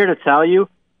 I'm here to tell you,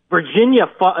 Virginia,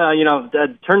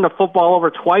 turned the football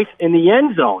over twice in the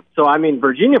end zone. So, I mean,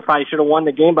 Virginia probably should have won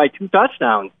the game by 2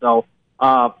 touchdowns. So,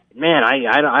 man,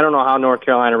 I don't know how North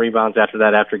Carolina rebounds after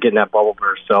that, after getting that bubble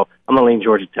burst. So I'm going to lean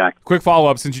Georgia Tech. Quick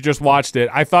follow-up, since you just watched it.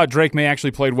 I thought Drake May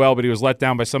actually played well, but he was let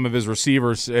down by some of his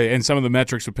receivers, and some of the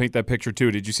metrics would paint that picture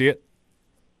too. Did you see it?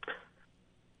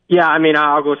 Yeah, I mean,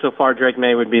 I'll go so far. Drake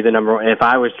May would be the number one. If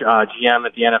I was GM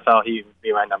at the NFL, he would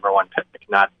be my number one pick,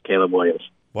 not Caleb Williams.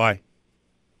 Why?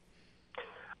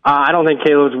 I don't think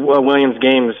Caleb Williams'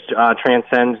 game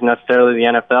transcends necessarily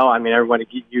the NFL. I mean, everybody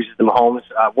uses the Mahomes.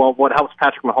 Well, what helps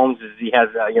Patrick Mahomes is he has,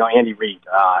 Andy Reid.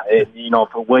 If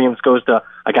Williams goes to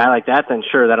a guy like that, then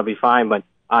sure, that'll be fine. But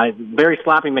very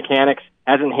sloppy mechanics,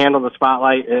 hasn't handled the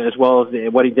spotlight as well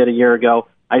as what he did a year ago.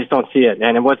 I just don't see it.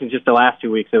 And it wasn't just the last 2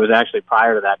 weeks. It was actually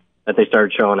prior to that they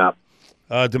started showing up.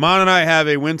 Damon and I have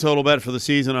a win total bet for the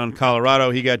season on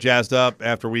Colorado. He got jazzed up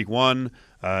after week 1.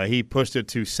 He pushed it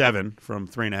to 7 from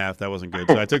 3.5. That wasn't good.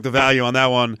 So I took the value on that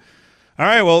one. All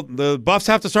right, well, the Buffs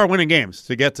have to start winning games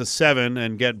to get to 7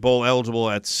 and get bowl eligible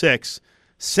at 6.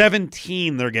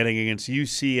 17 they're getting against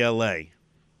UCLA.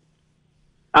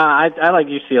 I like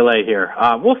UCLA here.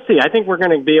 We'll see. I think we're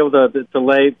going to be able to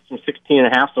lay some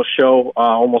 16.5. So show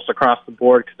almost across the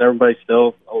board because everybody's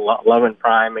still loving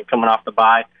Prime and coming off the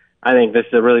bye. I think this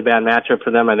is a really bad matchup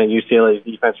for them. I think UCLA's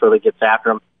defense really gets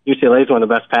after them. UCLA is one of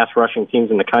the best pass rushing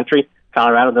teams in the country.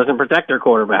 Colorado doesn't protect their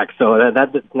quarterback, so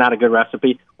that's not a good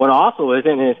recipe. What also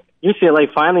isn't is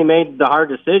UCLA finally made the hard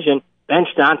decision, bench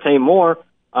Dante Moore,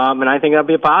 and I think that'll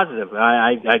be a positive.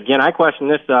 I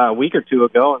questioned this a week or two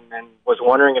ago and was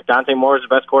wondering if Dante Moore is the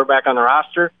best quarterback on the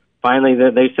roster. Finally,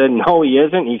 they said, no, he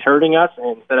isn't. He's hurting us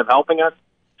instead of helping us.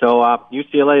 So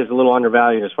UCLA is a little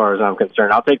undervalued as far as I'm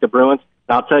concerned. I'll take the Bruins.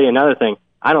 I'll tell you another thing.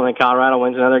 I don't think Colorado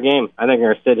wins another game. I think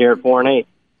they're going to sit here at 4-8.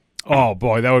 Oh,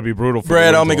 boy, that would be brutal for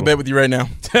Brad, I'll make a bet with you right now.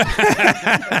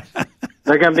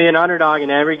 They're going to be an underdog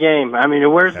in every game. I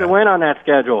mean, where's the win on that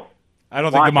schedule? I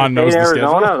don't think Damon knows the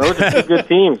schedule. Those are two good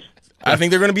teams. I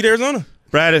think they're going to beat Arizona.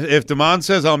 Brad, if Damon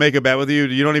says I'll make a bet with you,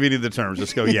 you don't even need the terms.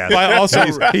 Just go, yes. Also,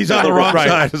 he's on the wrong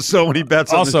side of so many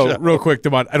bets on the show. Also, real quick,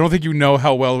 Damon, I don't think you know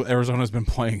how well Arizona's been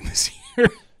playing this year.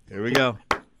 Here we go.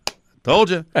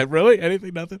 Told you. Really?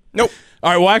 Anything? Nothing? Nope.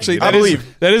 All right, well, actually, that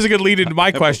is a good lead into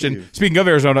my question. Speaking of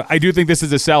Arizona, I do think this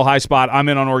is a sell high spot. I'm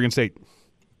in on Oregon State.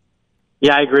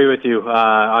 Yeah, I agree with you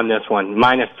on this one.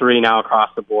 -3 now across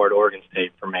the board, Oregon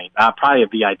State for me. Probably a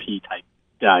VIP type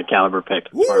caliber pick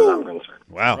as far as I'm concerned.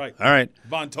 Wow. Right. All right.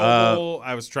 Von Tobel.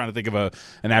 I was trying to think of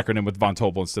an acronym with Von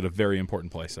Tobel instead of very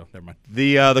important play, so never mind.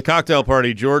 The cocktail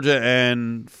party, Georgia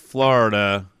and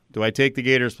Florida. Do I take the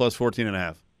Gators plus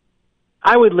 14.5?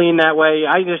 I would lean that way.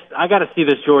 I got to see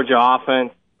this Georgia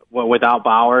offense without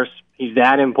Bowers. He's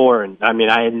that important. I mean,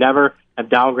 I had never have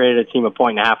downgraded a team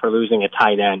 1.5 for losing a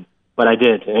tight end, but I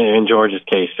did in Georgia's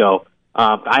case. So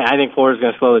I think Florida's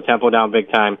going to slow the tempo down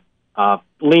big time.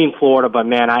 Lean Florida, but,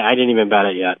 man, I didn't even bet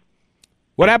it yet.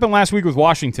 What happened last week with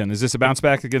Washington? Is this a bounce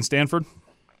back against Stanford?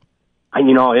 It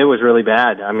was really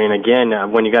bad. I mean, again,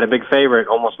 when you got a big favorite,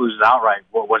 almost loses outright.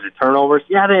 What was it, turnovers?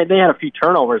 Yeah, they had a few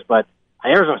turnovers, but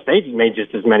Arizona State made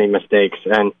just as many mistakes.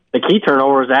 And the key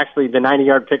turnover was actually the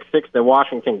 90-yard pick six that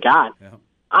Washington got. Yeah.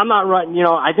 I'm not running,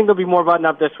 I think there'll be more button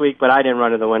up this week, but I didn't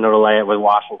run to the window to lay it with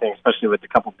Washington, especially with a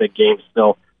couple big games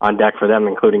still on deck for them,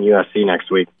 including USC next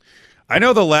week. I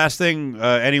know the last thing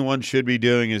anyone should be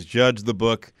doing is judge the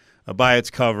book by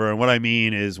its cover. And what I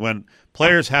mean is when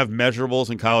players have measurables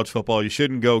in college football, you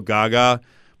shouldn't go gaga.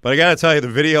 But I got to tell you, the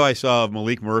video I saw of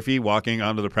Malik Murphy walking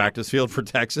onto the practice field for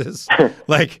Texas,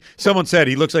 like someone said,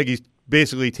 he looks like he's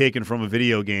basically taken from a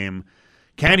video game.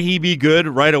 Can he be good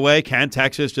right away? Can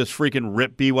Texas just freaking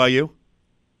rip BYU?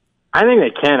 I think they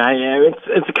can.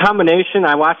 It's a combination.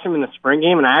 I watched him in the spring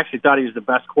game, and I actually thought he was the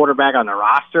best quarterback on the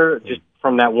roster just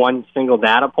from that one single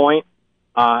data point.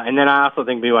 And then I also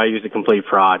think BYU is a complete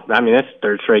fraud. I mean, this is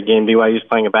third straight game BYU's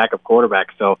playing a backup quarterback,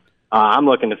 so I'm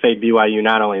looking to fade BYU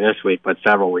not only this week, but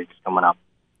several weeks coming up.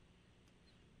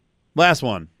 Last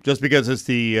one, just because it's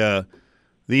the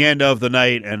end of the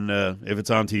night, and if it's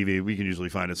on TV, we can usually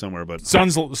find it somewhere. But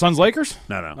Suns Lakers?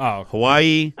 No. Oh,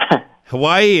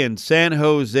 Hawaii and San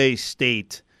Jose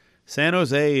State. San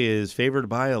Jose is favored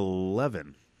by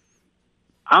 11.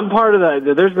 I'm part of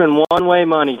that. There's been one-way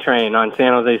money train on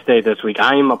San Jose State this week.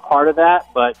 I am a part of that,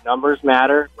 but numbers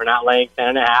matter. We're not laying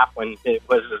 10.5 when it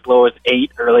was as low as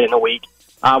 8 early in the week.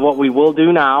 What we will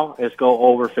do now is go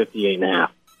over 58.5.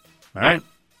 All right.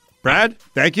 Brad,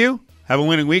 thank you. Have a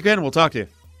winning weekend. We'll talk to you.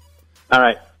 All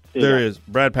right. There is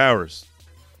Brad Powers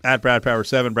at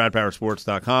BradPower7,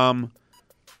 BradPowerSports.com.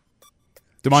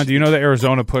 Damon, do you know that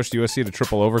Arizona pushed USC to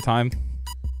triple overtime?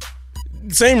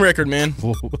 Same record, man.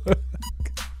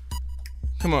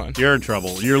 Come on. You're in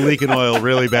trouble. You're leaking oil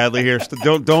really badly here.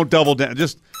 Don't double down.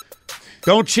 Just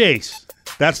don't chase.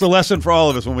 That's the lesson for all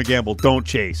of us when we gamble. Don't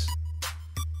chase.